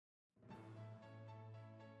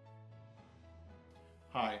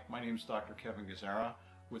Hi, my name is Dr. Kevin Gazzara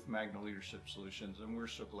with Magna Leadership Solutions, and we're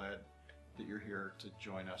so glad that you're here to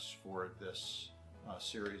join us for this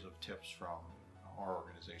series of tips from our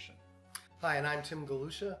organization. Hi, and I'm Tim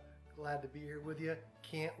Galusha. Glad to be here with you.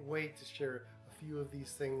 Can't wait to share a few of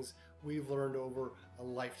these things we've learned over a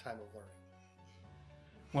lifetime of learning.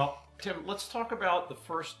 Well, Tim, let's talk about the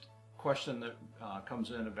first question that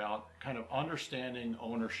comes in about kind of understanding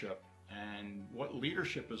ownership and what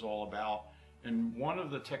leadership is all about. And one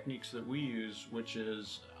of the techniques that we use, which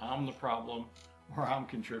is I'm the problem or I'm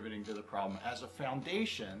contributing to the problem, as a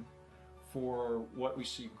foundation for what we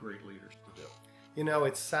see great leaders to do. You know,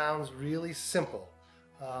 it sounds really simple,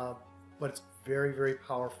 but it's very, very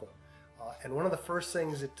powerful. And one of the first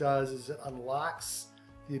things it does is it unlocks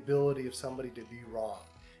the ability of somebody to be wrong.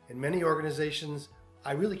 In many organizations,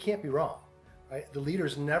 I really can't be wrong, right? The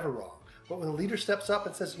leader's never wrong. But when the leader steps up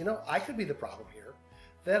and says, you know, I could be the problem here,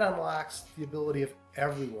 that unlocks the ability of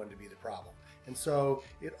everyone to be the problem. And so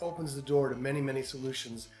it opens the door to many, many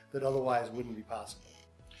solutions that otherwise wouldn't be possible.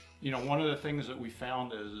 You know, one of the things that we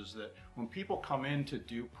found is that when people come in to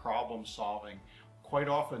do problem solving, quite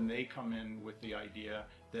often they come in with the idea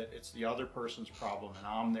that it's the other person's problem and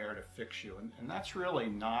I'm there to fix you. And that's really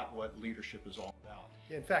not what leadership is all about.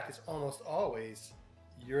 In fact, it's almost always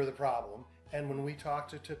you're the problem. And when we talk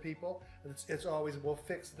to people, it's always we'll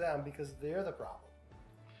fix them because they're the problem.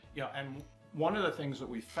 Yeah, and one of the things that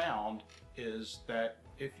we found is that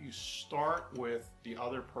if you start with the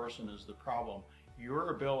other person as the problem, your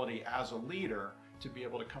ability as a leader to be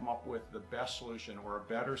able to come up with the best solution or a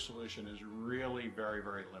better solution is really very,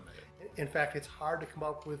 very limited. In fact, it's hard to come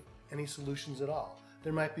up with any solutions at all.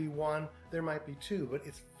 There might be one, there might be two, but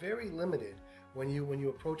it's very limited when you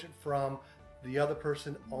approach it from the other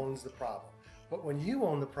person owns the problem. But when you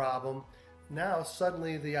own the problem, now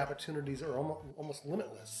suddenly the opportunities are almost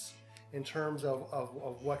limitless in terms of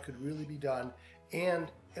what could really be done.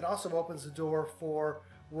 And it also opens the door for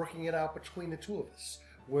working it out between the two of us,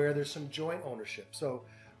 where there's some joint ownership. So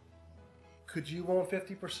could you own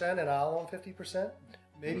 50% and I'll own 50%?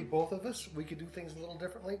 Maybe both of us, we could do things a little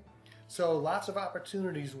differently. So lots of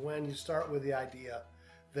opportunities when you start with the idea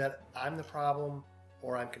that I'm the problem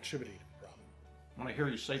or I'm contributing to the problem. What I hear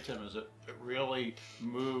you say, Tim, is that it really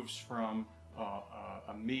moves from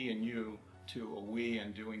a me and you to a we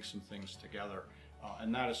and doing some things together.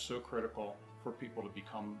 And that is so critical for people to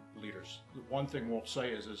become leaders. The one thing we'll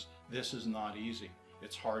say is this is not easy.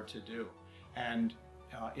 It's hard to do. And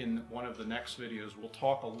in one of the next videos, we'll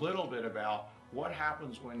talk a little bit about what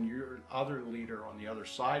happens when your other leader on the other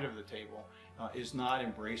side of the table is not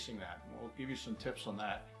embracing that. And we'll give you some tips on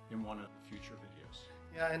that in one of the future videos.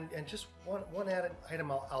 Yeah, and just one added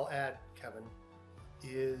item I'll add, Kevin,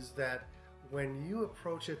 is that when you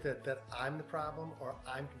approach it that I'm the problem or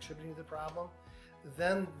I'm contributing to the problem,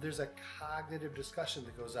 then there's a cognitive discussion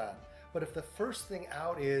that goes on. But if the first thing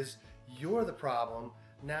out is you're the problem,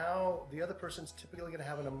 now the other person's typically going to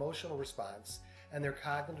have an emotional response and their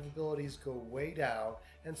cognitive abilities go way down,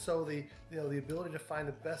 and so the ability to find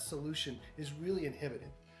the best solution is really inhibited.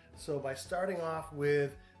 So by starting off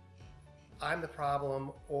with I'm the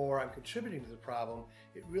problem or I'm contributing to the problem,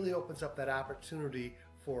 it really opens up that opportunity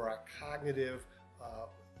for a cognitive,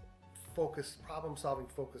 focused, problem-solving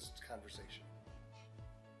focused conversation.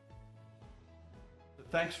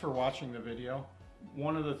 Thanks for watching the video.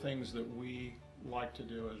 One of the things that we like to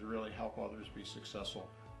do is really help others be successful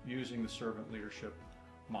using the servant leadership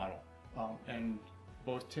model. And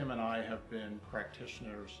both Tim and I have been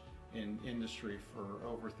practitioners in industry for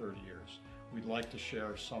over 30 years. We'd like to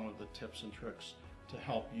share some of the tips and tricks to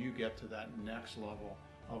help you get to that next level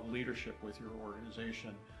of leadership with your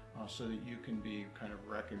organization so that you can be kind of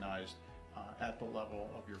recognized at the level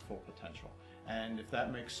of your full potential. And if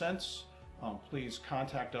that makes sense, please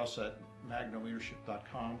contact us at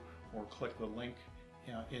magnaleadership.com or click the link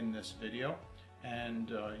in this video,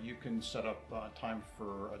 and you can set up time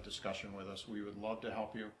for a discussion with us. We would love to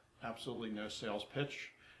help you. Absolutely no sales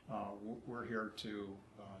pitch. We're here to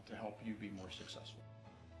help you be more successful.